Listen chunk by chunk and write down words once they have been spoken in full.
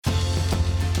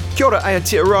Kia ora,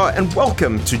 Aotearoa, and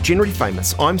welcome to Generally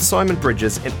Famous. I'm Simon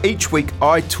Bridges, and each week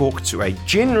I talk to a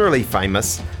generally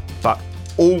famous but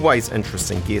always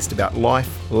interesting guest about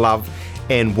life, love,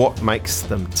 and what makes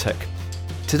them tick.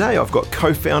 Today I've got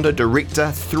co-founder, director,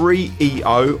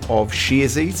 3EO of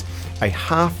Sharesies, a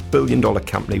 $500 million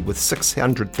company with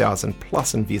 600,000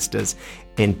 plus investors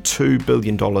and $2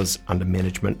 billion under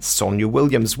management, Sonya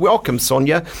Williams. Welcome,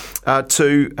 Sonya,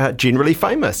 to Generally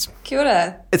Famous. Kia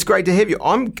ora. It's great to have you.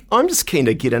 I'm just keen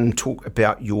to get in and talk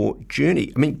about your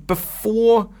journey. I mean,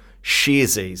 before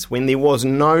Sharesies, when there was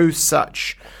no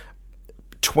such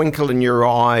twinkle in your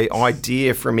eye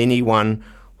idea from anyone,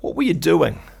 what were you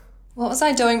doing? What was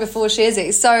I doing before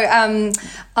Sharesies? So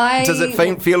Does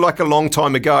it feel like a long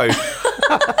time ago? Yeah,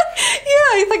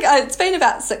 I think it's been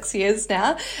about 6 years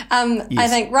now. Yes. I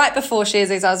think right before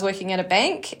Sharesies, I was working at a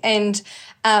bank and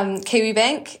Kiwi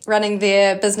Bank, running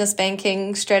their business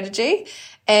banking strategy.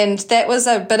 And that was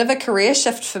a bit of a career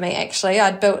shift for me, actually.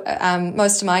 I'd built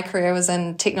most of my career was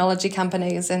in technology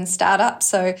companies and startups,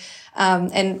 so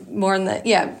and more in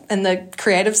the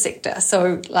creative sector.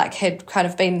 So had kind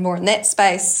of been more in that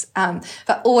space,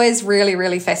 but always really,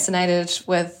 really fascinated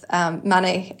with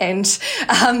money and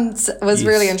was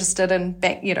really interested in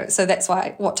bank. So that's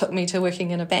what took me to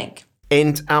working in a bank.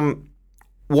 And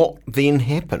what then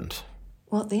happened?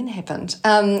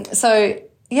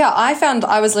 I found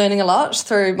I was learning a lot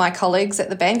through my colleagues at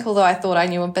the bank, although I thought I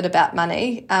knew a bit about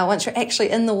money. Once you're actually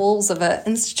in the walls of an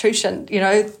institution,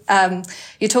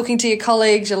 you're talking to your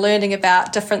colleagues, you're learning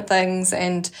about different things,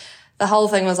 and the whole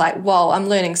thing was like, whoa, I'm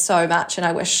learning so much and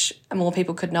I wish more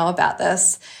people could know about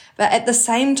this. But at the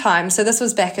same time, so this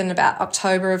was back in about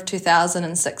October of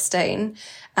 2016,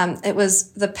 it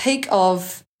was the peak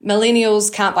of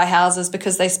millennials can't buy houses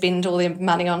because they spend all their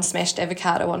money on smashed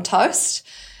avocado on toast.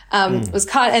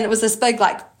 It was this big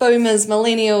boomers,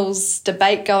 millennials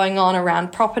debate going on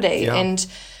around property. Yeah. And,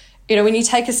 when you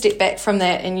take a step back from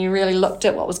that and you really looked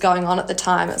at what was going on at the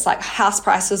time, it's like house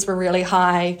prices were really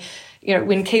high.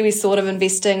 When Kiwis thought of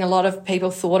investing, a lot of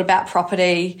people thought about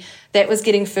property. That was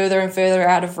getting further and further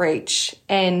out of reach.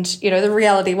 And, the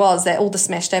reality was that all the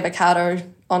smashed avocado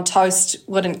on toast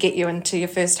wouldn't get you into your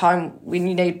first home when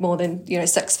you need more than,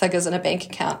 6 figures in a bank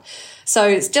account. So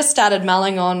it's just started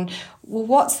mulling on, well,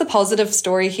 what's the positive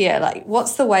story here?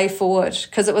 What's the way forward?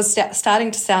 Because it was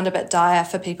starting to sound a bit dire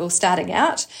for people starting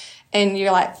out. And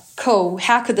you're like, cool,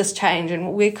 how could this change?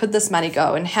 And where could this money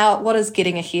go? And what is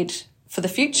getting ahead for the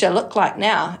future look like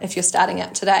now if you're starting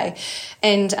out today?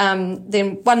 And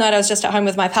then one night I was just at home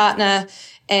with my partner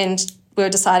and we were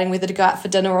deciding whether to go out for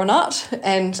dinner or not.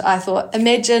 And I thought,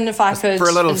 imagine if I could... For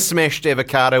a little smashed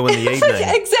avocado in the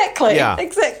evening. Exactly. Yeah.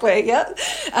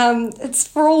 It's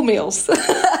for all meals. Who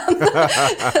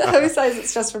says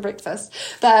it's just for breakfast?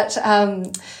 But,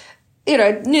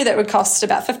 knew that would cost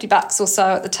about $50 or so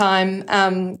at the time.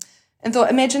 And thought,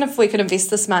 imagine if we could invest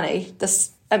this money,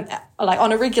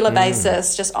 on a regular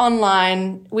basis, just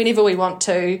online, whenever we want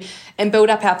to, and build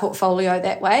up our portfolio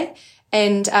that way.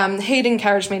 And he'd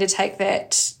encouraged me to take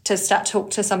that to start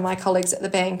talk to some of my colleagues at the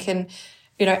bank. And,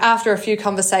 after a few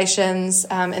conversations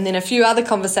and then a few other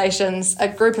conversations, a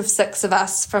group of 6 of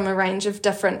us from a range of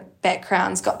different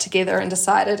backgrounds got together and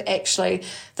decided, actually,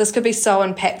 this could be so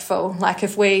impactful.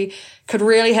 If we could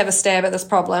really have a stab at this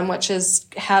problem, which is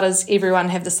how does everyone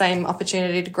have the same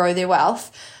opportunity to grow their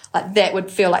wealth, that would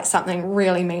feel like something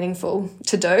really meaningful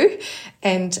to do.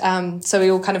 And so we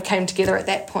all kind of came together at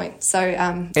that point. So,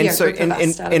 started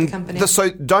the company.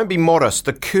 So don't be modest.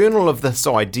 The kernel of this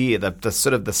idea, the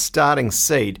sort of the starting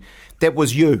seed, that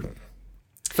was you.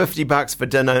 $50 for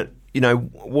dinner.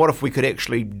 What if we could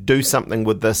actually do something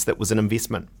with this that was an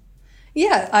investment?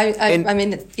 Yeah,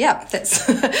 that's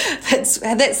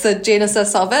the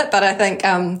genesis of it. But I think,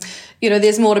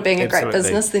 there's more to being a great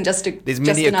business than just an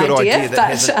idea. But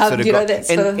that's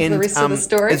the rest of the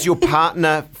story. Is your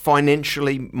partner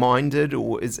financially minded,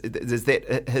 or is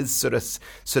that his sort of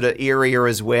area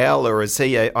as well, or is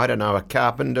he a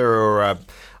carpenter or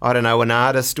an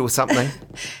artist or something?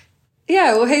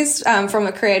 Yeah, well, he's from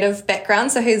a creative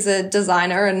background, so he's a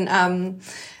designer and.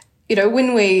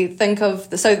 When we think of,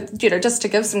 just to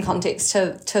give some context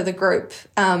to the group,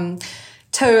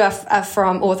 2 are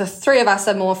from, or the 3 of us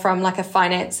are more from a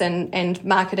finance and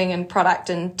marketing and product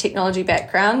and technology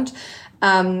background.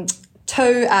 2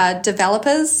 are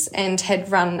developers and had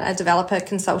run a developer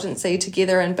consultancy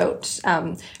together and built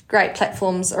great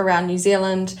platforms around New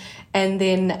Zealand. And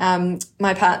then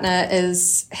my partner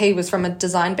he was from a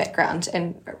design background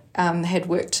and had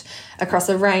worked across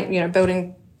a range,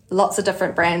 building lots of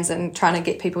different brands and trying to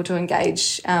get people to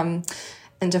engage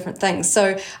different things.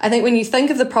 So I think when you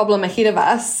think of the problem ahead of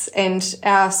us and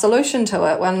our solution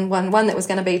to it, one that was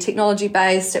going to be technology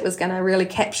based, it was going to really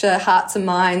capture hearts and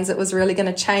minds, it was really going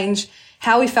to change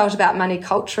how we felt about money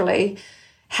culturally,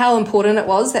 how important it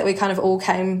was that we kind of all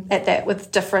came at that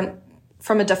with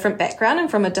from a different background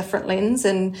and from a different lens,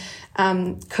 and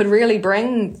could really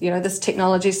bring, this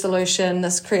technology solution,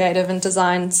 this creative and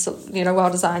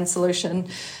well-designed solution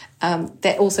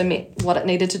that also met what it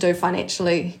needed to do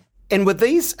financially. And with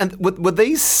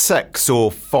these 6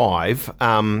 or 5,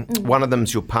 one of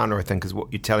them's your partner, I think, is what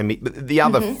you're telling me. But the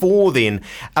other 4, then,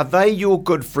 are they your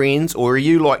good friends, or are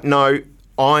you like, no,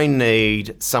 I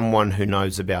need someone who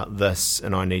knows about this,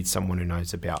 and I need someone who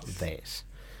knows about that?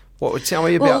 What would tell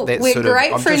me about that? We're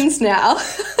great friends now,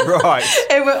 right?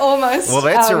 And we're almost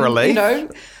that's a relief.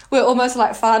 We're almost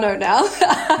like whānau now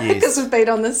because yes. we've been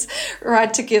on this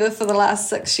ride together for the last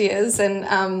 6 years,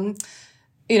 and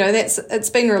it's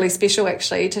been really special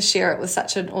actually to share it with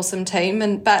such an awesome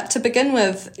team. But to begin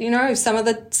with, some of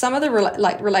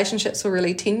the relationships were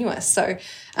really tenuous. So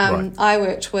right. I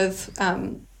worked with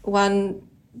one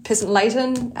person,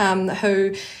 Leighton,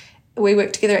 who we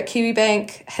worked together at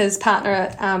KiwiBank. His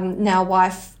partner, now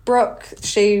wife, Brooke,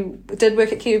 she did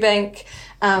work at KiwiBank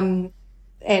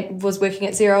and was working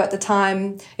at Xero at the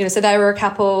time. So they were a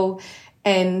couple.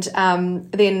 And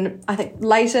then I think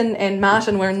Leighton and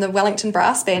Martin were in the Wellington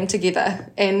Brass Band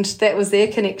together, and that was their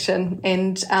connection.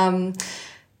 And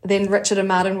then Richard and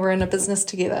Martin were in a business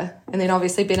together, and then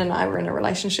obviously Ben and I were in a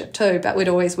relationship too, but we'd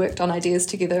always worked on ideas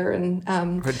together. And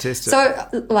fantastic.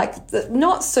 So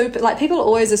not super, people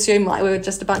always assume we were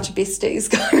just a bunch of besties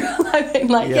going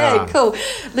around yeah, cool,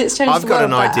 let's change I've the got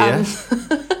world. an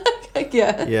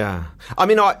idea. Yeah. I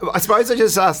mean, I suppose I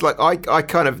just asked, I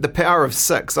kind of, the power of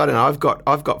 6, I don't know,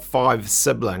 I've got 5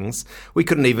 siblings. We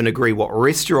couldn't even agree what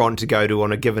restaurant to go to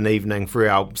on a given evening for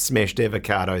our smashed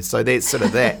avocados. So that's sort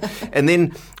of that. And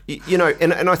then,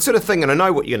 and I sort of think, and I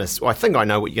know what you're going to, I think I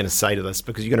know what you're going to say to this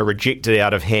because you're going to reject it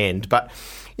out of hand. But,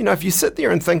 if you sit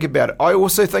there and think about it, I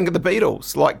also think of the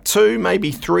Beatles, 2,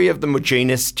 maybe 3 of them were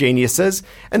geniuses.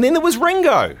 And then there was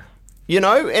Ringo.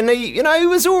 And he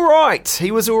was all right.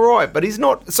 He was all right, but he's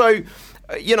not. So,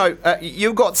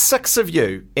 you've got 6 of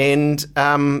you, and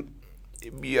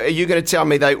you're going to tell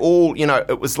me they all,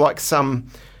 it was like some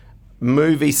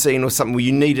movie scene or something where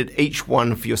you needed each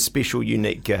one for your special,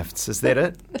 unique gifts. Is that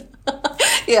it?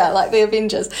 Yeah, like the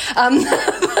Avengers.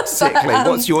 Exactly.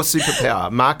 What's your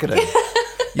superpower? Marketing.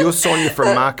 You're Sonya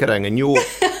from marketing, and you're.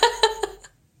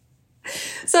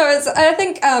 So I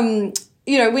think.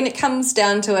 When it comes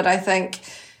down to it, I think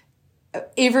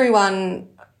everyone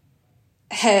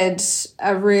had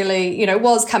a really,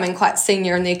 was coming quite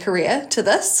senior in their career to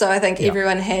this. So I think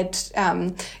everyone had,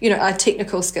 a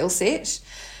technical skill set.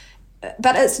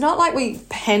 But it's not like we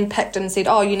handpicked and said,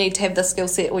 oh, you need to have this skill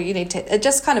set, or you need to. It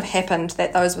just kind of happened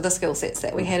that those were the skill sets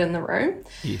that we had in the room.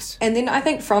 Yes. And then I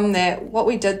think from that, what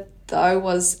we did though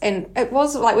was, and it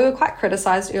was we were quite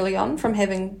criticised early on from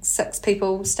having 6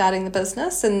 people starting the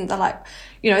business, and they're like,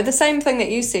 the same thing that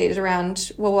you said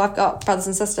around, well, I've got brothers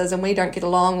and sisters and we don't get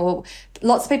along, or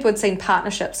lots of people had seen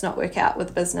partnerships not work out with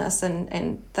the business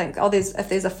and think, oh, if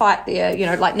there's a fight there,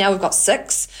 now we've got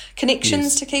 6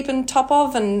 connections to keep on top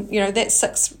of, and that's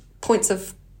 6 points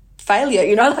of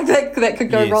failure, that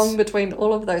could go wrong between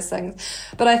all of those things.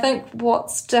 But I think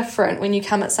what's different when you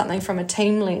come at something from a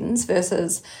team lens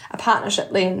versus a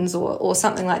partnership lens or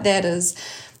something like that is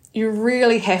you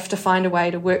really have to find a way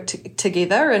to work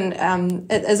together.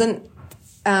 And it isn't,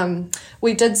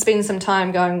 we did spend some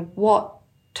time going, what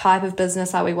type of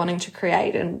business are we wanting to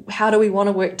create, and how do we want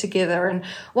to work together? And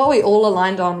what we all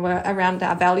aligned on were around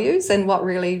our values and what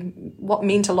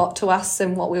meant a lot to us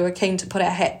and what we were keen to put our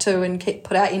hat to and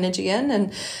put our energy in.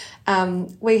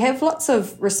 And we have lots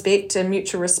of respect and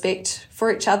mutual respect for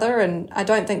each other, and I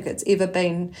don't think it's ever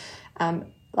been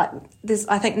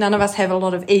I think none of us have a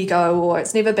lot of ego, or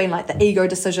it's never been like the ego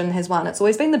decision has won. It's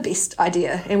always been the best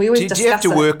idea, and we always discuss it. Do you have to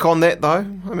work on that though?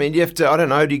 I mean, you have to, I don't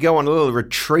know, do you go on little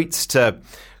retreats to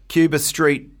Cuba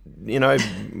Street,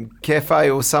 cafe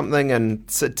or something and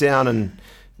sit down and,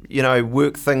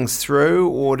 work things through,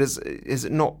 or is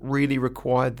it not really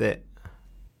required that?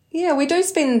 Yeah, we do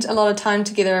spend a lot of time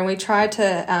together, and we try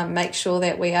to make sure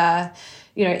that we are,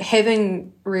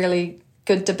 having really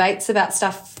good debates about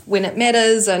stuff when it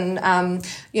matters, and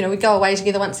we go away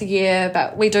together once a year,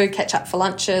 but we do catch up for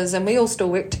lunches, and we all still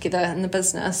work together in the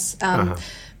business. But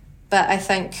I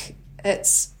think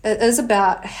it is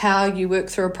about how you work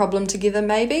through a problem together,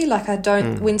 maybe.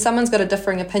 When someone's got a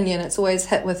differing opinion, it's always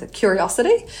hit with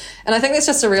curiosity, and I think that's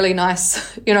just a really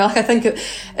nice, I think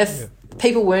if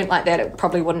people weren't like that, it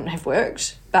probably wouldn't have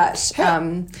worked. But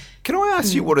can I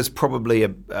ask you what is probably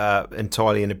a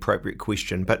entirely inappropriate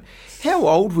question, but how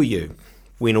old were you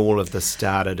when all of this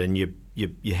started and you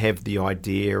have the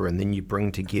idea and then you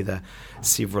bring together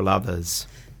several others?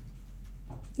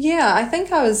 Yeah, I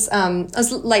think I was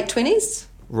late 20s.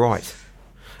 Right.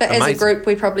 But Amazing. as a group,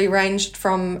 we probably ranged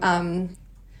from,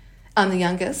 I'm the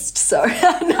youngest, so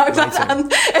no,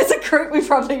 but as a group, we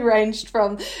probably ranged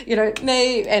from,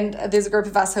 me, and there's a group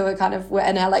of us who were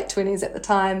in our late 20s at the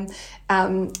time,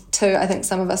 to I think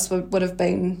some of us would have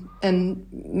been in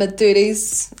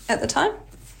mid-30s at the time.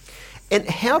 And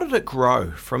how did it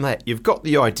grow from that? You've got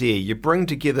the idea, you bring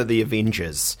together the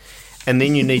Avengers, and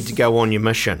then you need to go on your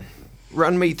mission.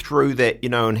 Run me through that,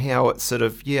 and how it sort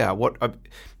of,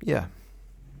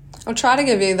 I'll try to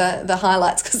give you the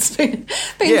highlights because it's been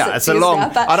it's a long.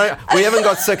 Now, we haven't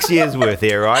got 6 years worth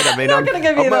here, right? I mean,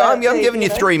 I'm giving you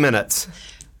 3 minutes.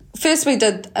 First, we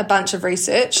did a bunch of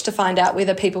research to find out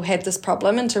whether people had this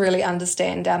problem and to really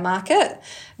understand our market.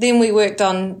 Then we worked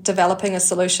on developing a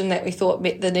solution that we thought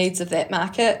met the needs of that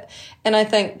market. And I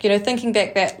think, thinking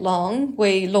back that long,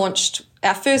 we launched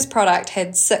our first product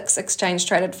had 6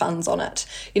 exchange-traded funds on it.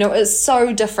 It was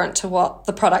so different to what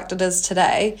the product it is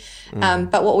today.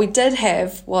 But what we did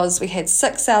have was we had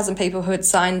 6,000 people who had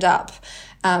signed up,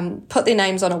 put their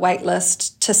names on a wait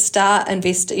list to start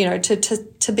investing,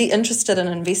 to be interested in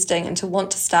investing and to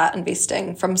want to start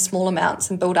investing from small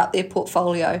amounts and build up their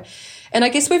portfolio. And I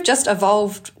guess we've just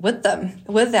evolved with them,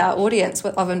 with our audience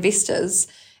of investors.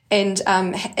 And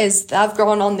as they've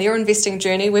gone on their investing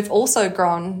journey, we've also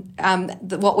grown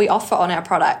what we offer on our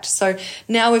product. So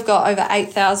now we've got over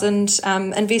 8,000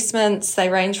 investments. They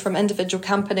range from individual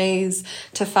companies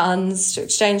to funds to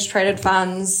exchange-traded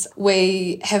funds.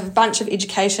 We have a bunch of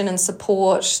education and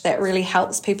support that really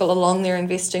helps people along their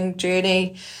investing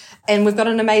journey. And we've got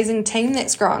an amazing team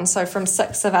that's grown. So from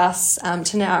 6 of us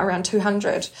to now around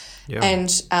 200. Yeah.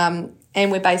 And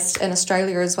we're based in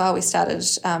Australia as well. We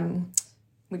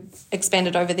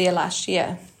expanded over there last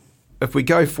year. If we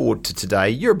go forward to today,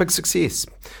 you're a big success.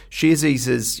 Sharesies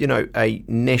is, a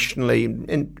nationally,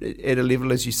 and at a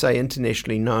level, as you say,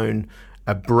 internationally known,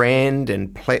 a brand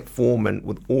and platform, and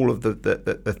with all of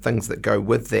the things that go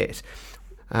with that.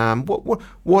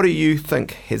 What do you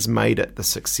think has made it the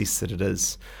success that it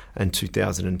is in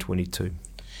 2022?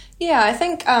 Yeah, I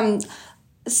think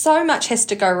so much has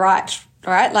to go right.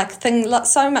 Right,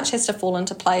 so much has to fall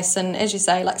into place, and as you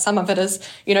say, some of it is,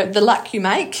 the luck you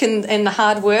make and the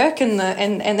hard work and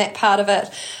that part of it.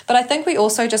 But I think we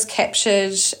also just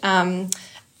captured a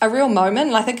real moment,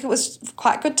 and I think it was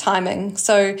quite good timing.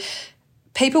 So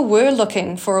people were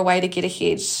looking for a way to get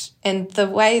ahead, and the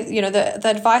way, the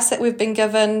advice that we've been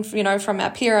given, from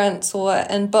our parents or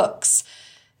in books,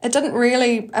 it didn't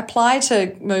really apply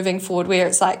to moving forward where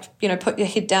it's put your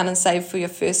head down and save for your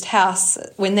first house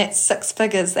when that's 6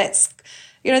 figures. That's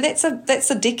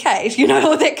a decade,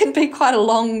 or that can be quite a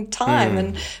long time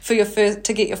and for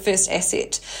to get your first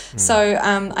asset. So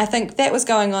I think that was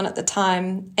going on at the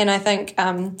time. And I think,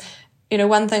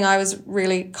 one thing I was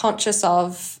really conscious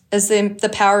of is the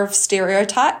power of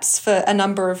stereotypes for a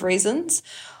number of reasons.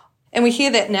 And we hear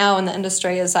that now in the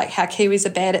industry as how Kiwis are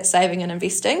bad at saving and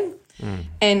investing.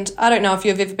 And I don't know if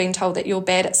you've ever been told that you're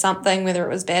bad at something, whether it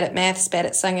was bad at maths, bad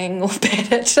at singing, or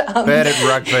bad at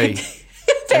rugby.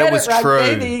 And it was rugby,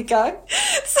 true. There you go.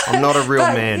 So, I'm not a real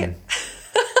man. Yeah.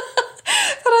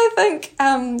 But I think,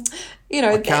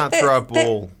 I can't throw a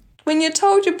ball. When you're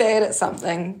told you're bad at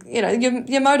something,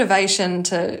 your motivation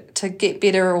to get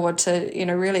better or to,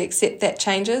 really accept that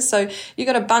changes. So you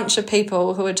got a bunch of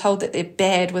people who are told that they're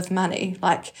bad with money,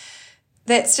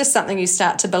 that's just something you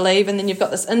start to believe, and then you've got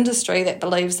this industry that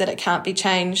believes that it can't be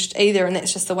changed either, and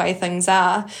that's just the way things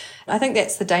are. I think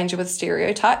that's the danger with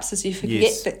stereotypes, is you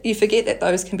forget that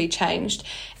those can be changed,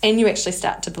 and you actually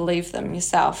start to believe them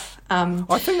yourself.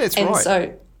 I think that's right.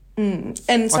 So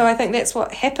I think that's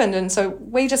what happened, and so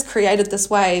we just created this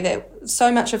way that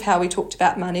so much of how we talked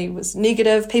about money was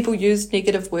negative. People used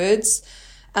negative words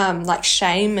like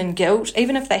shame and guilt,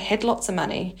 even if they had lots of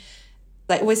money.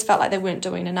 They always felt like they weren't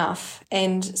doing enough.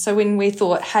 And so when we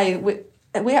thought, hey, we're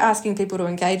asking people to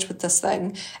engage with this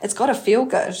thing, it's got to feel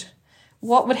good.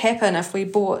 What would happen if we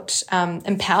brought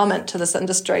empowerment to this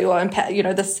industry, or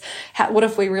what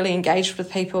if we really engaged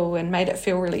with people and made it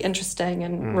feel really interesting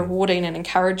and rewarding and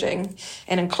encouraging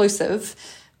and inclusive?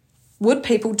 Would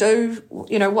people do,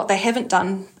 what they haven't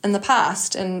done in the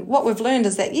past? And what we've learned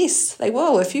is that yes, they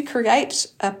will. If you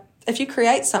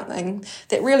create something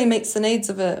that really meets the needs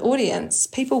of an audience,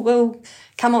 people will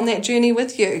come on that journey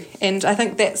with you. And I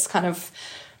think that's kind of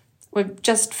we've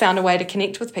just found a way to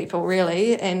connect with people,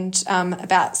 really, and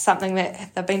about something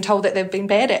that they've been told that they've been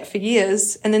bad at for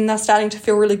years, and then they're starting to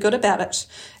feel really good about it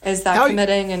as they're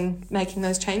committing and making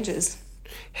those changes.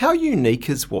 How unique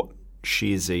is what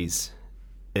Sharesies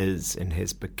is and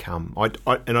has become?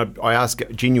 I ask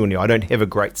genuinely, I don't have a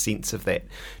great sense of that.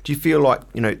 Do you feel like,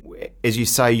 as you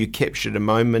say, you captured a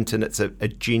moment and it's a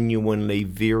genuinely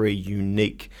very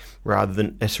unique rather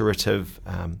than iterative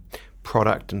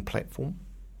product and platform?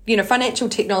 Financial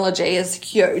technology is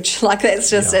huge. Like that's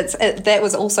just, that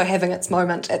was also having its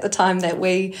moment at the time that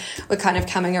we were kind of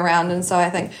coming around. And so I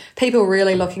think people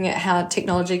really looking at how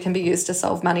technology can be used to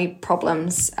solve money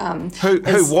problems.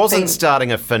 Who wasn't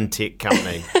starting a fintech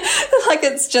company? Like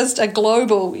it's just a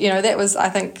global, that was, I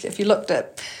think, if you looked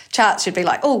at charts, you'd be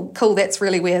like, oh, cool, that's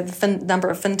really where the number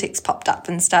of fintechs popped up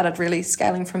and started really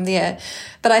scaling from there.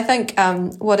 But I think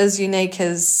what is unique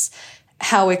is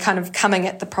how we're kind of coming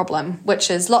at the problem, which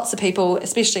is lots of people,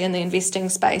 especially in the investing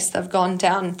space, they've gone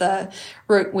down the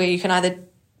route where you can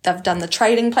they've done the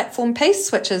trading platform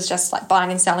piece, which is just like buying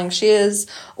and selling shares,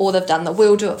 or they've done the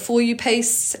we'll do it for you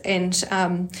piece. And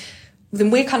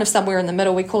then we're kind of somewhere in the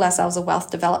middle. We call ourselves a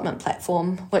wealth development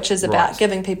platform, which is about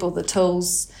giving people the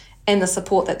tools and the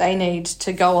support that they need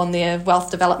to go on their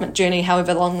wealth development journey,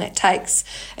 however long that takes.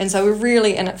 And so we're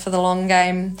really in it for the long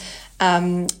game.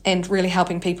 And really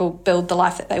helping people build the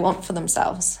life that they want for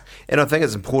themselves. And I think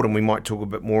it's important, we might talk a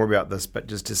bit more about this, but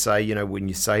just to say, when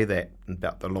you say that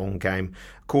about the long game,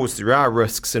 of course there are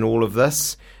risks in all of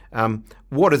this.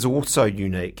 What is also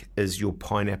unique is your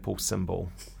pineapple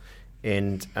symbol.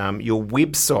 And your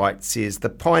website says the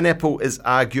pineapple is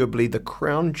arguably the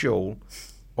crown jewel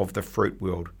of the fruit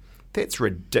world. That's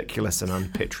ridiculous and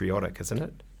unpatriotic, isn't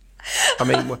it? I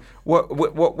mean, what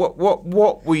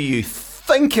were you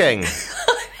thinking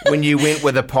when you went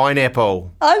with a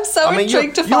pineapple? I'm so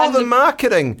intrigued to find You're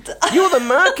the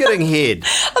marketing head.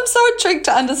 I'm so intrigued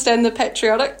to understand the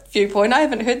patriotic viewpoint. I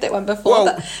haven't heard that one before.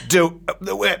 Well,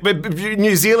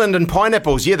 New Zealand and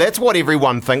pineapples, that's what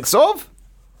everyone thinks of.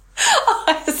 Oh,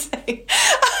 I see.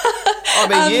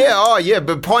 I mean,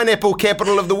 but pineapple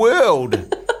capital of the world.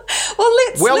 Well,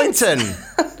 Wellington.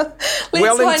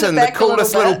 Wellington, the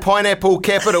coolest little pineapple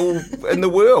capital in the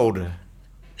world.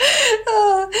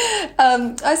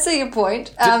 I see your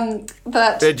point.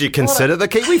 But did you consider the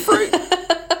kiwi fruit?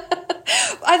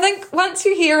 I think once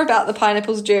you hear about the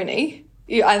pineapple's journey,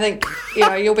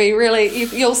 you'll be really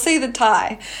you'll see the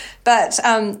tie. But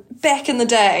back in the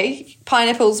day,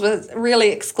 pineapples were really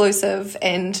exclusive,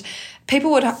 and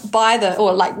people would buy them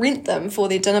or rent them for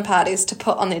their dinner parties to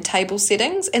put on their table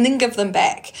settings and then give them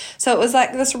back. So it was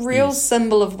like this real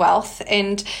symbol of wealth.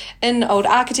 And in old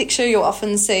architecture, you'll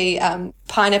often see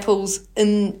pineapples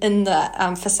in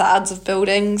the facades of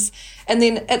buildings. And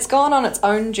then it's gone on its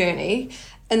own journey.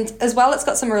 And as well, it's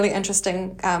got some really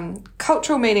interesting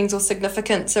cultural meanings or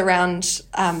significance around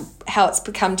how it's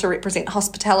become to represent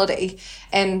hospitality.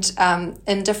 And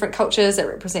in different cultures, it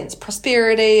represents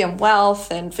prosperity and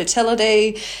wealth and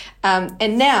fertility.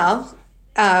 And now,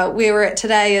 where we're at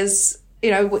today is, we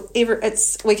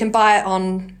can buy it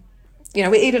on,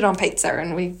 we eat it on pizza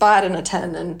and we buy it in a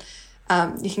tin, and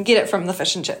you can get it from the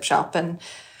fish and chip shop. And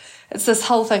it's this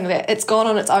whole thing that it's gone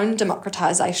on its own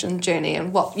democratisation journey,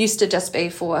 and what used to just be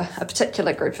for a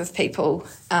particular group of people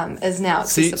is now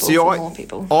accessible for more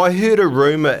people. I heard a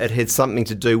rumour it had something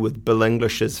to do with Bill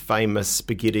English's famous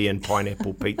spaghetti and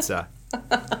pineapple pizza.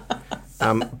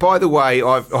 By the way,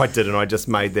 I didn't. I just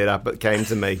made that up. It came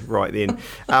to me right then.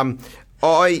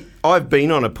 I've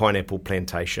been on a pineapple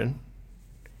plantation.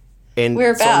 And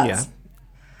whereabouts? Sonya,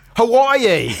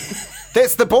 Hawaii.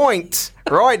 That's the point,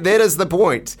 right? That is the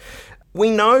point.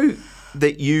 We know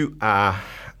that you are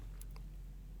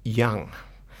young,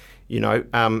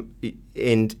 and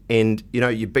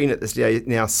you've been at this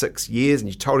now 6 years, and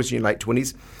you told us you're in your late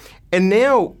 20s, and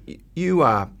now you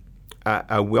are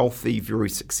a wealthy, very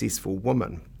successful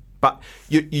woman. But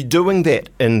you're doing that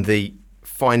in the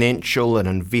financial and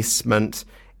investment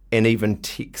and even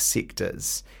tech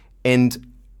sectors. And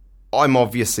I'm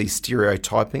obviously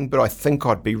stereotyping, but I think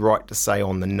I'd be right to say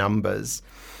on the numbers,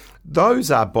 those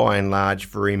are by and large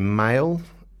very male,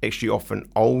 actually often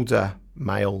older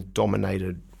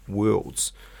male-dominated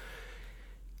worlds.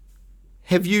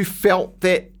 Have you felt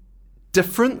that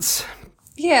difference?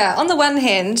 Yeah, on the one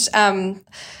hand,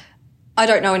 I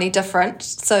don't know any different.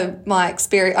 So my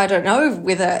experience, I don't know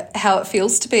how it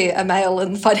feels to be a male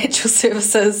in financial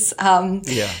services.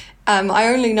 I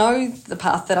only know the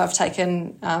path that I've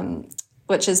taken,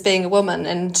 which is being a woman.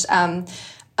 And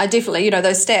I definitely,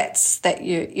 those stats that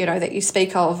that you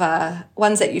speak of are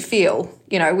ones that you feel,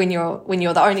 when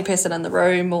you're the only person in the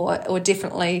room, or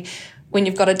definitely when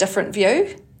you've got a different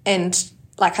view. And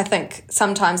like, I think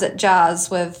sometimes it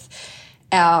jars with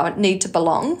our need to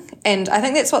belong. And I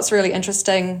think that's what's really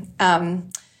interesting.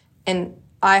 And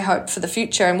I hope for the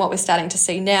future, and what we're starting to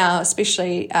see now,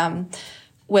 especially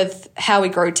with how we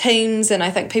grow teams. And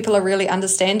I think people are really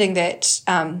understanding that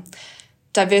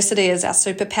diversity is our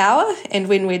superpower, and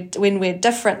when we're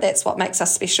different, that's what makes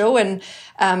us special. And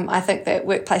I think that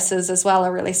workplaces as well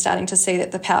are really starting to see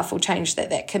that the powerful change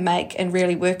that can make, and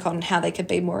really work on how they could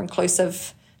be more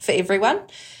inclusive for everyone.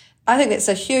 I think that's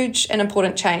a huge and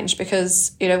important change,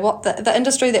 because what the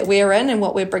industry that we're in and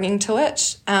what we're bringing to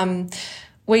it,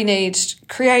 we need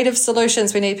creative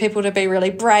solutions. We need people to be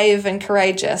really brave and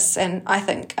courageous. And I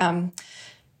think I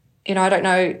don't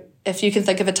know if you can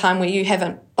think of a time where you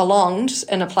haven't belonged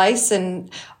in a place,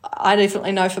 and I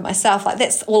definitely know for myself, like,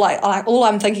 that's all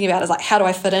I'm thinking about is, like, how do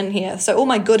I fit in here? So all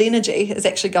my good energy is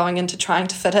actually going into trying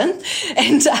to fit in.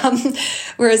 And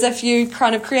whereas if you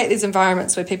kind of create these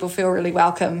environments where people feel really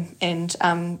welcome and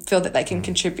feel that they can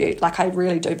contribute, like, I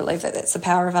really do believe that that's the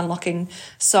power of unlocking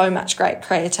so much great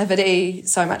creativity,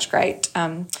 so much great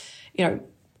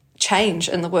change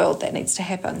in the world that needs to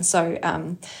happen. So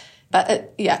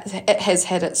but it has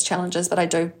had its challenges, but I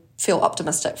do feel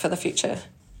optimistic for the future.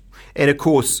 And of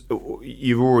course,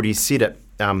 you've already said it,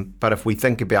 but if we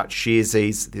think about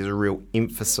Sharesies, there's a real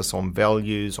emphasis on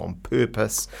values, on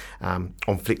purpose,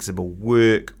 on flexible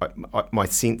work. My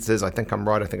sense is, I think I'm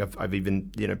right, I think I've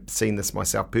even seen this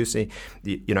myself personally,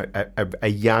 a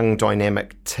young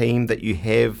dynamic team that you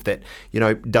have that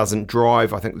doesn't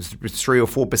drive. I think there's 3 or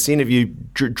 4% of you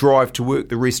drive to work,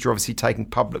 the rest are obviously taking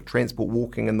public transport,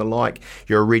 walking and the like.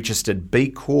 You're a registered B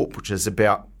Corp, which is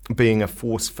about being a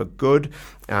force for good.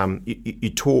 You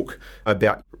talk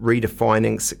about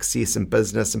redefining success in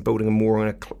business and building a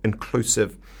more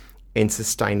inclusive and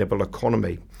sustainable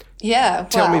economy. Yeah,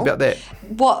 tell me about that.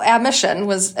 What our mission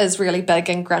is really big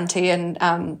and grunty, and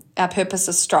our purpose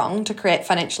is strong, to create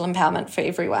financial empowerment for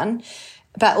everyone.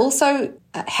 But also,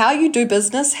 how you do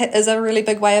business is a really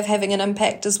big way of having an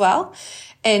impact as well.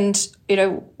 And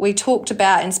we talked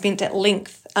about and spent at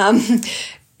length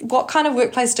what kind of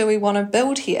workplace do we want to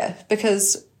build here?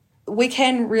 Because we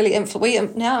can really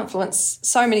now influence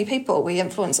so many people. We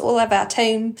influence all of our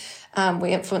team.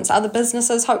 We influence other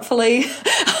businesses, hopefully,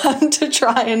 to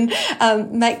try and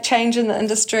make change in the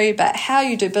industry. But how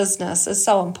you do business is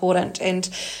so important. And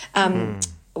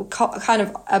kind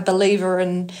of a believer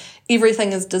in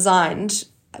everything is designed,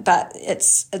 but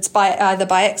it's either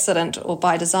by accident or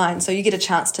by design. So you get a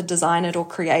chance to design it or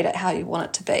create it how you want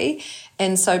it to be.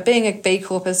 And so being a B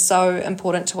Corp is so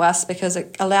important to us, because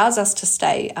it allows us to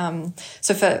stay.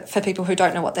 So for people who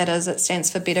don't know what that is, it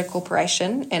stands for Better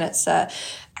Corporation, and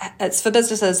it's for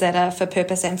businesses that are for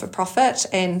purpose and for profit,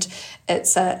 and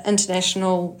it's an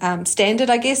international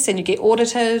standard, I guess, and you get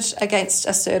audited against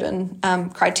a certain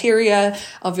criteria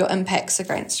of your impacts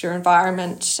against your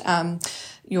environment,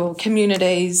 your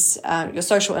communities, your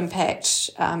social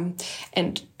impact, and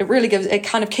it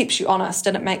kind of keeps you honest,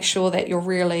 and it makes sure that you're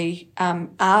really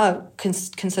are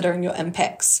considering your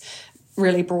impacts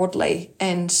really broadly.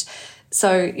 And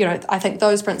so, I think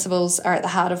those principles are at the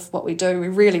heart of what we do. We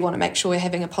really want to make sure we're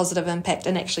having a positive impact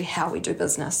in actually how we do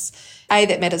business.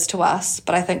 That matters to us,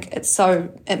 but I think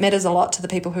it matters a lot to the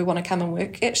people who want to come and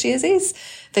work at Sharesies,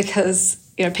 because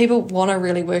people want to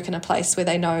really work in a place where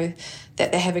they know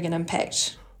that they're having an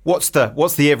impact. What's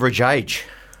the average age?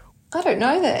 I don't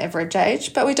know the average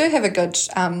age, but we do have a good,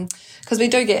 because we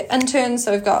do get interns,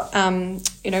 so we've got,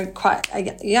 quite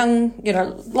a young,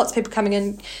 lots of people coming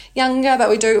in younger, but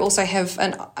we do also have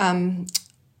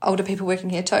older people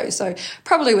working here too. So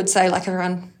probably would say like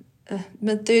around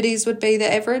mid-30s would be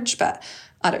the average, but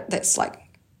that's like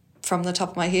from the top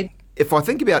of my head. If I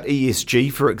think about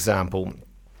ESG, for example,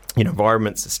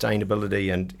 environment,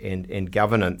 sustainability and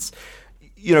governance,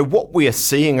 what we are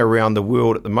seeing around the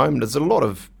world at the moment is a lot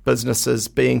of businesses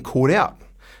being caught out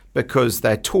because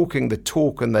they're talking the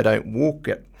talk and they don't walk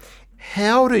it.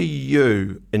 How do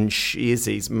you in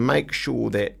Sharesies make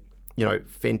sure that,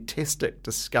 fantastic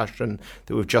discussion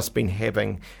that we've just been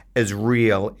having is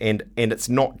real and it's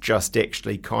not just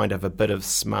actually kind of a bit of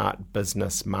smart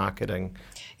business marketing?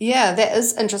 Yeah, that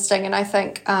is interesting. And I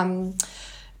think I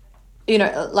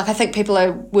think people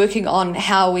are working on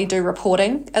how we do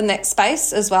reporting in that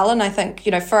space as well. And I think,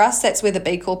 for us, that's where the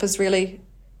B Corp is really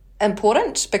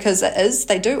important, because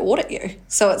they do audit you.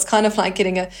 So it's kind of like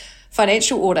getting a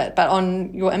financial audit, but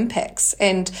on your impacts.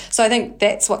 And so I think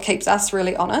that's what keeps us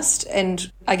really honest,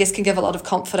 and I guess can give a lot of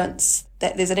confidence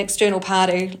that there's an external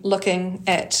party looking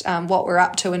at what we're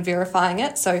up to and verifying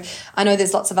it. So I know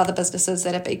there's lots of other businesses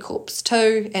that are B Corps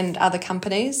too, and other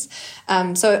companies.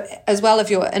 So as well, if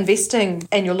you're investing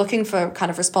and you're looking for kind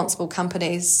of responsible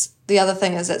companies, the other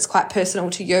thing is it's quite personal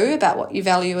to you about what you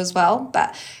value as well.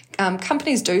 But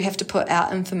companies do have to put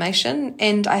out information,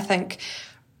 and I think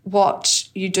what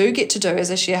you do get to do as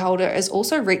a shareholder is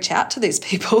also reach out to these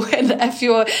people. And if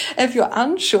you're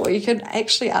unsure, you can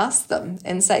actually ask them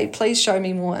and say, please show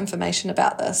me more information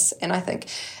about this. And I think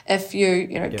if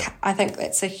I think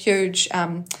that's a huge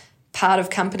part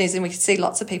of companies, and we see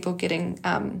lots of people getting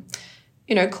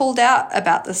called out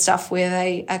about the stuff where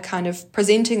they are kind of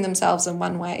presenting themselves in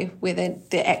one way, where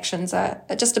their actions are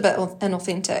just a bit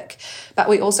inauthentic. But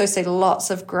we also see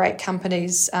lots of great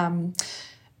companies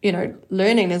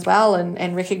learning as well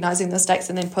and recognising the mistakes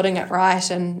and then putting it right.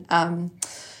 And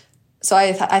so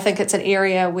I think it's an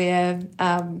area where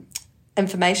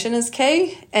information is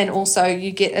key, and also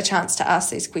you get a chance to ask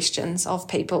these questions of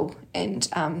people. And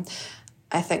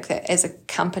I think that as a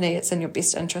company, it's in your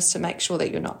best interest to make sure that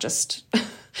you're not just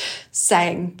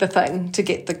saying the thing to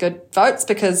get the good votes,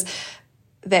 because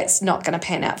that's not going to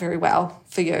pan out very well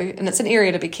for you. And it's an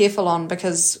area to be careful on,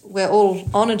 because we're all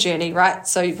on a journey, right?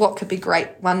 So what could be great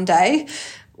one day,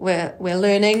 we're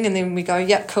learning, and then we go,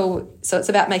 yep, cool. So it's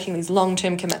about making these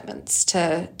long-term commitments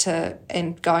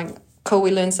and going, cool, we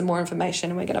learned some more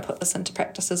information and we're going to put this into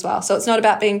practice as well. So it's not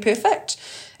about being perfect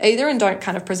either, and don't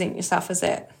kind of present yourself as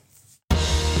that.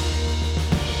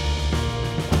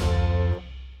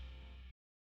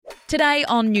 Today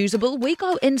on Newsable, we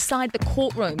go inside the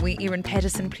courtroom where Erin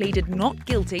Patterson pleaded not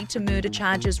guilty to murder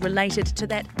charges related to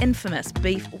that infamous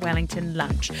beef Wellington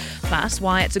lunch. Plus,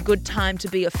 why it's a good time to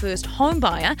be a first home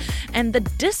buyer, and the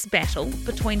diss battle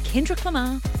between Kendrick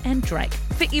Lamar and Drake.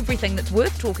 For everything that's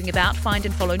worth talking about, find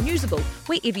and follow Newsable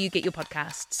wherever you get your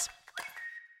podcasts.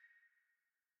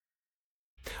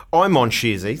 I'm on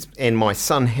Sharesies, and my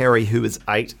son Harry, who is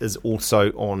 8, is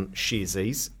also on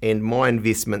Sharesies, and my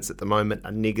investments at the moment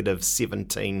are negative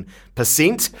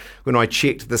 17% when I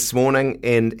checked this morning,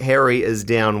 and Harry is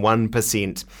down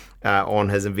 1% on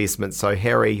his investments. So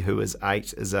Harry, who is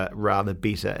 8, is a rather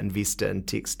better investor in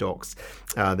tech stocks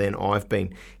than I've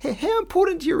been. How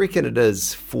important do you reckon it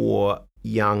is for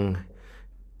young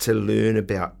to learn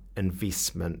about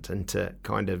investment and to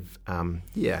kind of,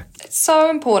 It's so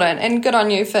important, and good on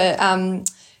you for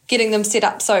getting them set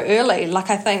up so early. Like,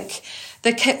 I think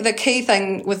the key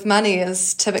thing with money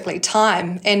is typically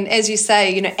time. And as you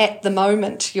say, at the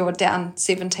moment you're down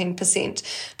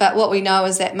 17%. But what we know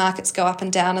is that markets go up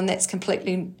and down, and that's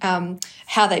completely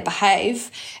how they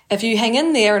behave. If you hang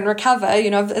in there and recover,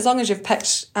 as long as you've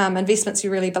picked investments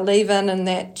you really believe in, and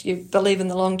that you believe in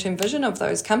the long-term vision of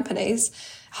those companies,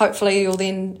 hopefully you'll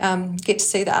then get to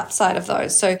see the upside of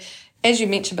those. So as you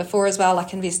mentioned before as well,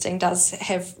 like, investing does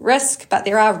have risk, but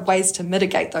there are ways to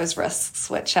mitigate those risks,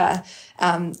 which are,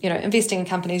 investing in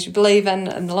companies you believe in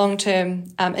the long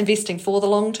term, investing for the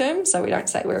long term. So we don't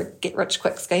say we're a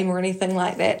get-rich-quick scheme or anything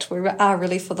like that. We are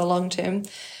really for the long term.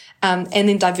 And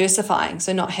then diversifying,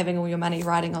 so not having all your money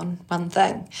riding on one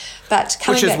thing. But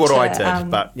which is what I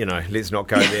did, but, let's not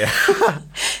go there.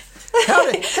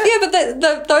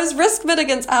 But those risk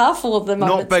mitigants are for the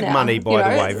moments. Not big now. Money, by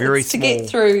the way. Very small. To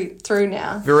get through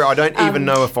now. I don't even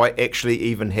know if I actually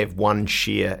even have one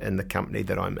share in the company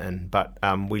that I'm in. But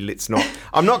let's not.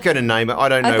 I'm not going to name it. I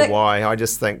don't know why. I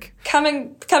just think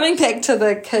coming back to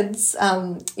the kids.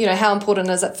 How important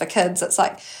is it for kids? It's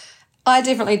like, I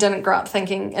definitely didn't grow up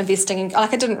thinking investing in,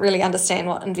 I didn't really understand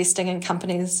what investing in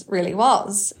companies really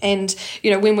was. And,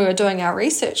 when we were doing our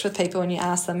research with people and you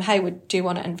asked them, hey, do you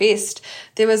want to invest?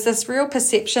 There was this real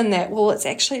perception that, well, it's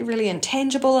actually really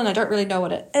intangible and I don't really know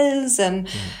what it is. And,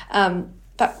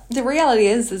 but the reality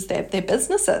is that they're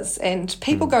businesses, and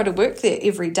people go to work there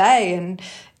every day, and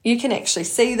you can actually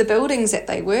see the buildings that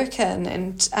they work in.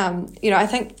 And, I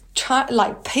think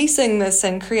piecing this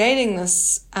and creating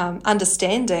this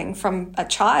understanding from a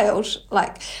child,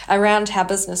 around how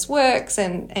business works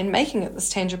and making it this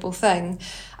tangible thing,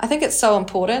 I think it's so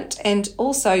important. And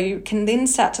also you can then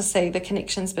start to see the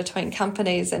connections between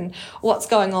companies and what's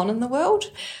going on in the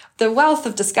world. The wealth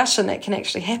of discussion that can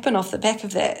actually happen off the back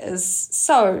of that is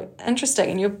so interesting,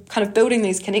 and you're kind of building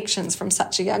these connections from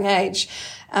such a young age.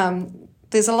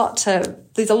 There's a lot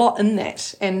in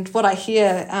that. And what I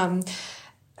hear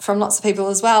from lots of people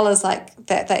as well is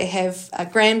that they have a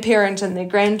grandparent and their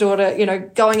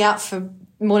granddaughter, going out for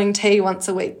morning tea once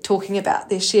a week talking about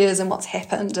their shares and what's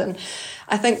happened. And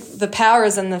I think the power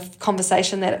is in the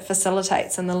conversation that it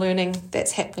facilitates and the learning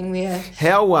that's happening there.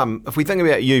 How, if we think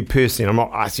about you personally, I'm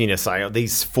not asking you to say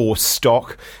these for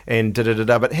stock and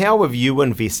but how have you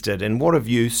invested and what have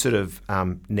you sort of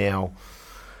now,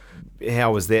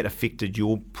 how has that affected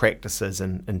your practices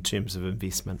in terms of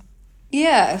investment?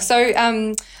 Yeah,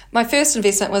 so my first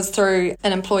investment was through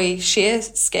an employee share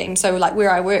scheme. So like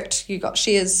where I worked, you got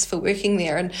shares for working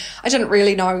there, and I didn't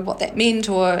really know what that meant,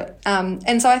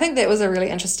 and so I think that was a really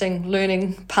interesting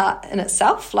learning part in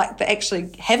itself. Like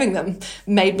actually having them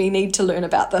made me need to learn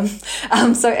about them.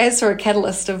 So as for a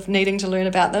catalyst of needing to learn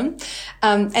about them,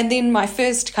 and then my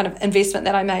first kind of investment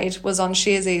that I made was on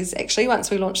Sharesies. Actually, once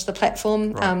we launched the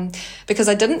platform, because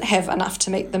I didn't have enough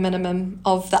to meet the minimum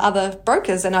of the other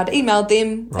brokers, and I'd emailed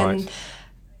them and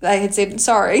they had said,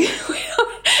 sorry,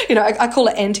 I call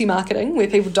it anti-marketing, where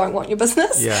people don't want your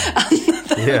business.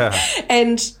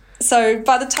 And so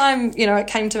by the time, it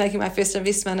came to making my first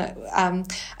investment, I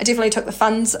definitely took the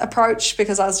funds approach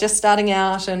because I was just starting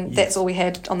out and that's all we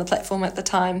had on the platform at the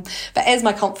time. But as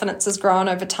my confidence has grown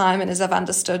over time and as I've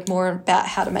understood more about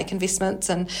how to make investments,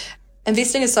 and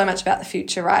investing is so much about the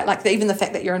future, right? Like even the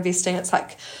fact that you're investing, it's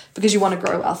like because you want to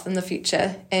grow wealth in the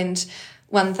future. And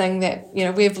one thing that,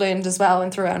 we've learned as well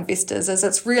and through our investors is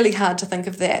it's really hard to think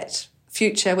of that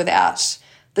future without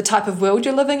the type of world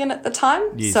you're living in at the time.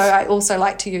 Yes. So I also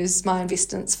like to use my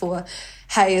investments for,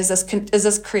 hey, is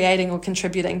this creating or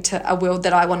contributing to a world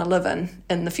that I want to live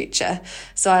in the future?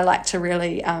 So I like to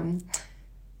really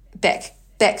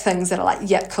back things that are like,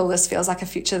 yep, cool, this feels like a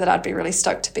future that I'd be really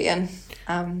stoked to be in.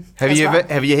 Have you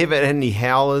ever had any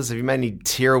howlers? Have you made any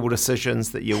terrible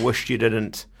decisions that you wished you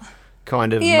didn't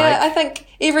kind of make? I think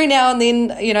every now and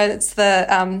then, it's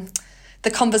the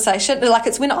conversation. Like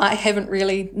it's when I haven't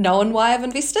really known why I've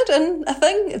invested in a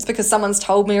thing. It's because someone's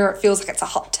told me or it feels like it's a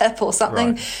hot tip or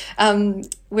something,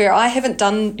 where I haven't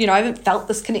done, I haven't felt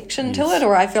this connection to it,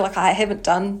 or I feel like I haven't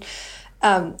done...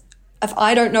 if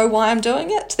I don't know why I'm doing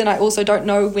it, then I also don't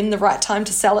know when the right time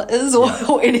to sell it is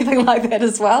or anything like that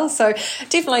as well. So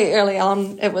definitely early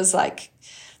on, it was like,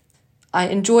 I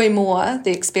enjoy more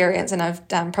the experience, and I've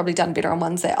probably done better on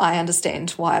ones that I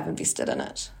understand why I've invested in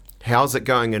it. How's it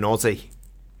going in Aussie?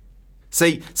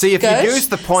 See, if you used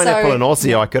the pineapple in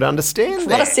Aussie, I could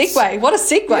understand that. What a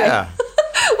segue. Yeah.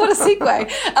 What a segue.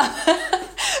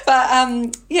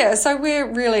 But so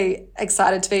we're really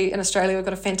excited to be in Australia. We've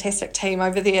got a fantastic team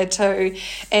over there too.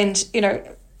 And,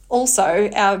 also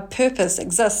our purpose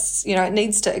exists, it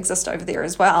needs to exist over there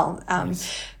as well.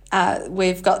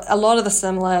 We've got a lot of the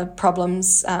similar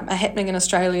problems are happening in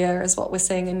Australia as what we're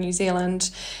seeing in New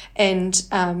Zealand, and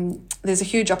there's a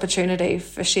huge opportunity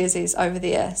for Sharesies over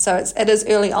there. So it is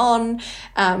early on.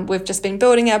 We've just been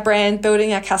building our brand,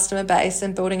 building our customer base,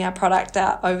 and building our product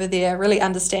out over there, really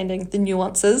understanding the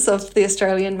nuances of the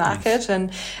Australian market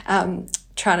and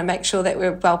trying to make sure that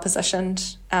we're well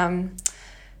positioned.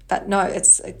 But no,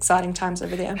 it's exciting times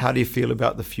over there. How do you feel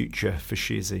about the future for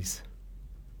Sharesies?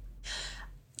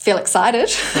 Feel excited.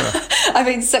 I've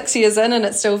been 6 years in and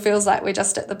it still feels like we're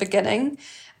just at the beginning.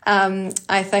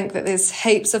 I think that there's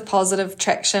heaps of positive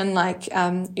traction. Like,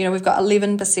 we've got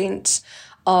 11%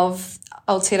 of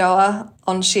Aotearoa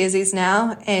on Sharesies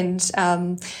now. And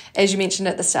as you mentioned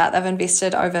at the start, they've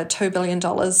invested over $2 billion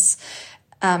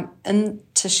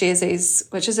into Sharesies,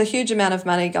 which is a huge amount of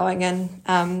money going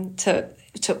in to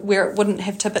where it wouldn't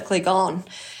have typically gone.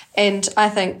 And I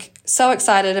think so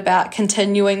excited about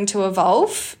continuing to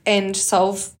evolve and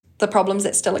solve the problems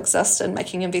that still exist and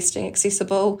making investing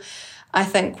accessible. I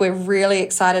think we're really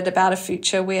excited about a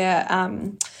future where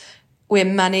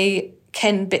money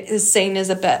is seen as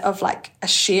a bit of like a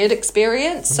shared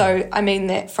experience. So I mean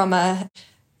that from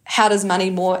how does money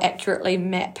more accurately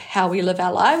map how we live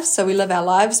our lives? So we live our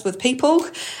lives with people.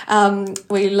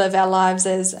 We live our lives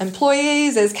as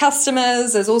employees, as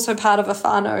customers, as also part of a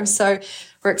whānau. So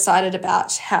we're excited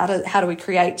about how do we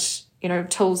create,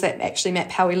 tools that actually map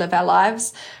how we live our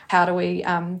lives. How do we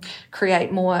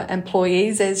create more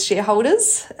employees as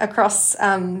shareholders across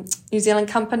New Zealand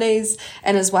companies,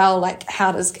 and as well, like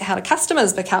how do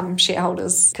customers become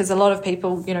shareholders? Because a lot of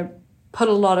people, put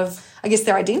a lot of, I guess,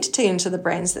 their identity into the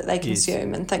brands that they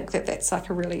consume and think that that's like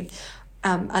a really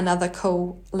another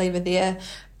cool lever there.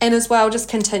 And as well, just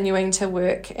continuing to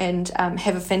work and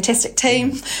have a fantastic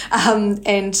team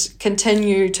and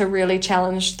continue to really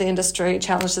challenge the industry,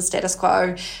 challenge the status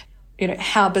quo,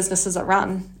 how businesses are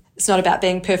run. It's not about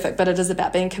being perfect, but it is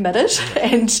about being committed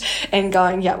and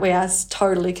going, we are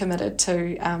totally committed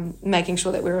to making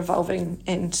sure that we're evolving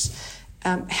and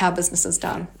how business is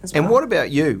done as well. And what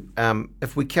about you?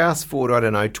 If we cast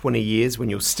forward, 20 years when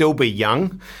you'll still be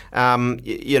young,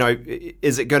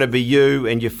 is it going to be you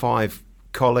and your 5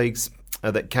 colleagues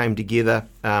that came together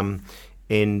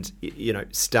and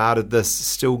started this,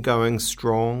 still going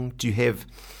strong? Do you have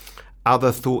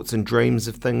other thoughts and dreams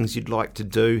of things you'd like to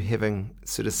do, having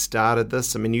sort of started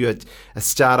this? I mean, you're a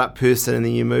startup person and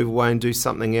then you move away and do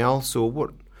something else, or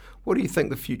what do you think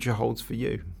the future holds for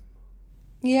you?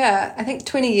 Yeah, I think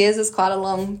 20 years is quite a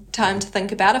long time to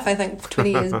think about. If I think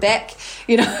 20 years back,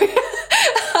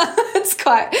 it's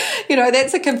quite,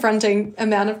 that's a confronting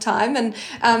amount of time. And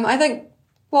I think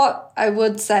what I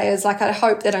would say is, like, I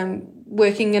hope that I'm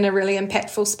working in a really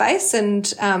impactful space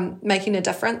and making a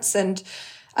difference. And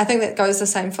I think that goes the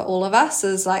same for all of us,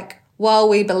 is like, while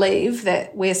we believe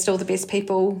that we're still the best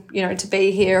people, to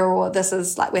be here, or this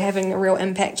is like we're having a real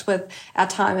impact with our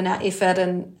time and our effort,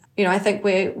 and I think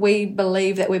we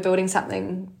believe that we're building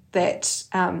something that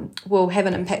will have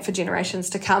an impact for generations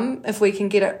to come if we can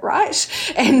get it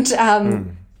right. And,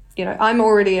 I'm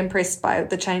already impressed by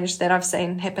the change that I've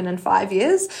seen happen in 5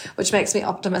 years, which makes me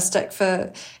optimistic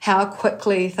for how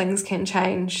quickly things can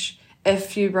change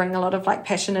if you bring a lot of like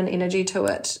passion and energy to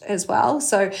it as well.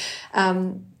 So,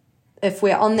 if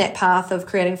we're on that path of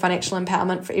creating financial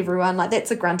empowerment for everyone, like, that's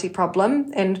a grunty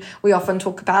problem, and we often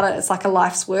talk about it. It's like a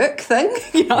life's work thing,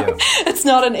 Yeah. It's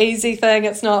not an easy thing.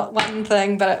 It's not one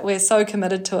thing, but we're so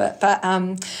committed to it. But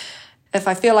if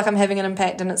I feel like I'm having an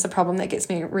impact and it's a problem that gets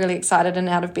me really excited and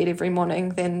out of bed every morning,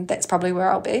 then that's probably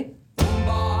where I'll be.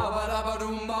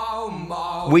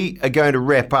 We are going to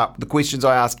wrap up the questions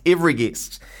I ask every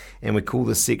guest, and we call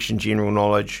this section General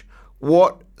Knowledge.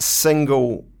 What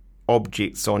single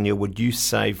object, Sonya, would you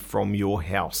save from your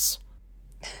house?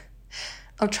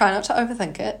 I'll try not to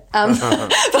overthink it. But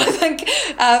I think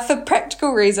for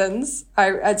practical reasons,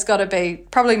 it's got to be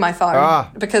probably my phone,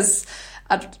 because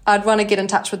I'd want to get in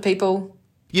touch with people.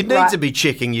 You need to be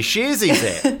checking your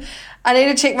Sharesies app. I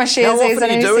need to check my Sharesies. I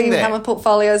need to see how my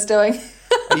portfolio's doing.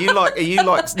 Are you like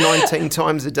 19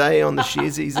 times a day on the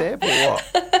Sharesies app, or what?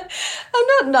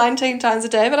 I'm not 19 times a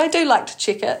day, but I do like to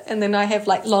check it. And then I have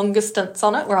like longer stints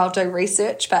on it where I'll do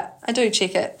research, but I do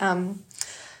check it on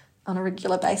a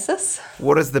regular basis.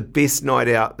 What is the best night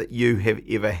out that you have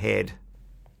ever had?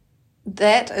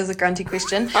 That is a grunty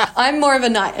question. I'm more of a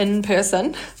night in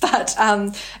person, but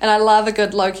and I love a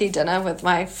good low-key dinner with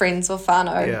my friends or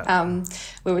whānau. Yeah.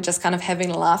 We were just kind of having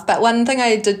a laugh. But one thing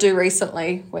I did do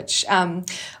recently, which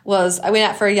was I went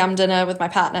out for a yum dinner with my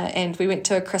partner, and we went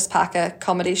to a Chris Parker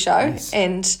comedy show. Nice.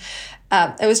 And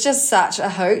it was just such a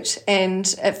hoot, and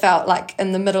it felt like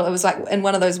in the middle, it was like in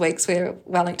one of those weeks where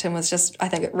Wellington was just, I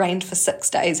think it rained for 6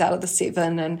 days out of the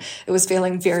 7, and it was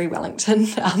feeling very Wellington.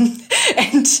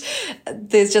 And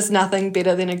there's just nothing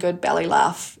better than a good belly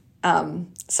laugh.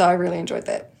 So I really enjoyed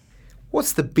that.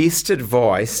 What's the best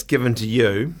advice given to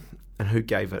you, and who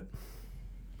gave it?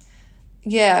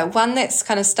 Yeah, one that's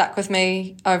kind of stuck with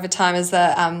me over time is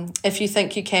that if you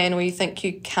think you can or you think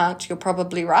you can't, you're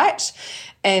probably right.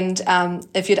 And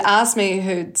if you'd asked me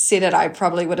who'd said it, I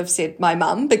probably would have said my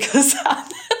mum, because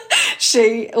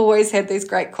she always had these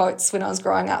great quotes when I was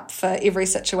growing up for every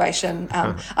situation.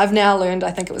 I've now learned, I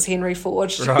think it was Henry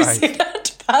Ford who said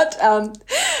it. But,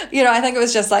 I think it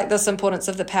was just like this importance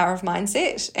of the power of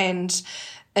mindset, and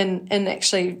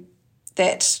actually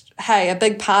that, hey, a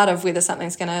big part of whether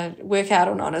something's going to work out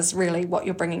or not is really what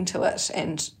you're bringing to it.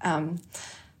 And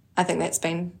I think that's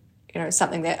been,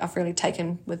 something that I've really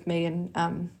taken with me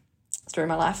and through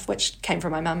my life, which came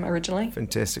from my mum originally.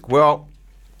 Fantastic. Well,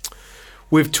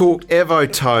 we've talked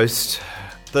Avo toast,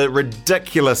 the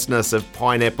ridiculousness of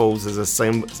pineapples as a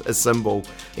symbol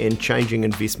in changing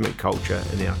investment culture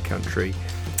in our country.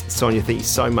 Sonya, thank you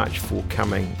so much for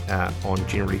coming on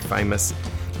Generally Famous.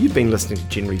 You've been listening to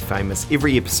Generally Famous.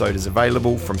 Every episode is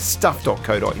available from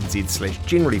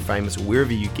stuff.co.nz/generallyfamous or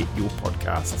wherever you get your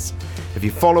podcasts. If you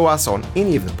follow us on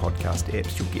any of the podcast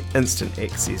apps, you'll get instant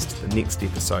access to the next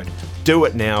episode. Do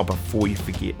it now before you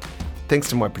forget. Thanks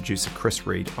to my producer, Chris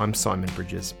Reed. I'm Simon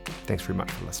Bridges. Thanks very much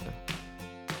for listening.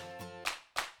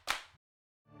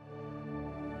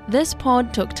 This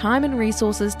pod took time and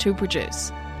resources to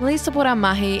produce. Please support our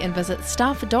mahi and visit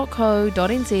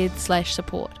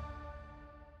stuff.co.nz/support.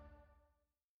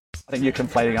 I think you're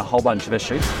conflating a whole bunch of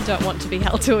issues. Don't want to be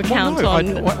held to account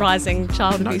on rising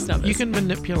child abuse numbers. You can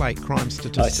manipulate crime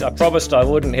statistics. I promised I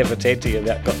wouldn't have a ted to you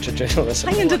about gotcha journalism.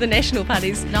 Playing into the National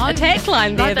Party's attack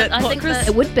line there. I think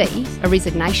it would be a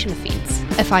resignation offence.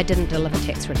 if I didn't deliver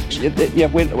tax reduction.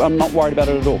 I'm not worried about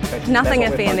it at all. Nothing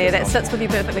iffy in there. That sits with you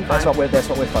perfectly fine. That's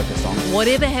what we're focused on.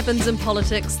 Whatever happens in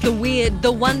politics, the weird,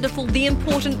 the wonderful, the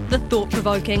important, the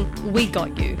thought-provoking, we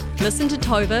got you. Listen to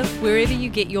Tova wherever you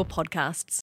get your podcasts.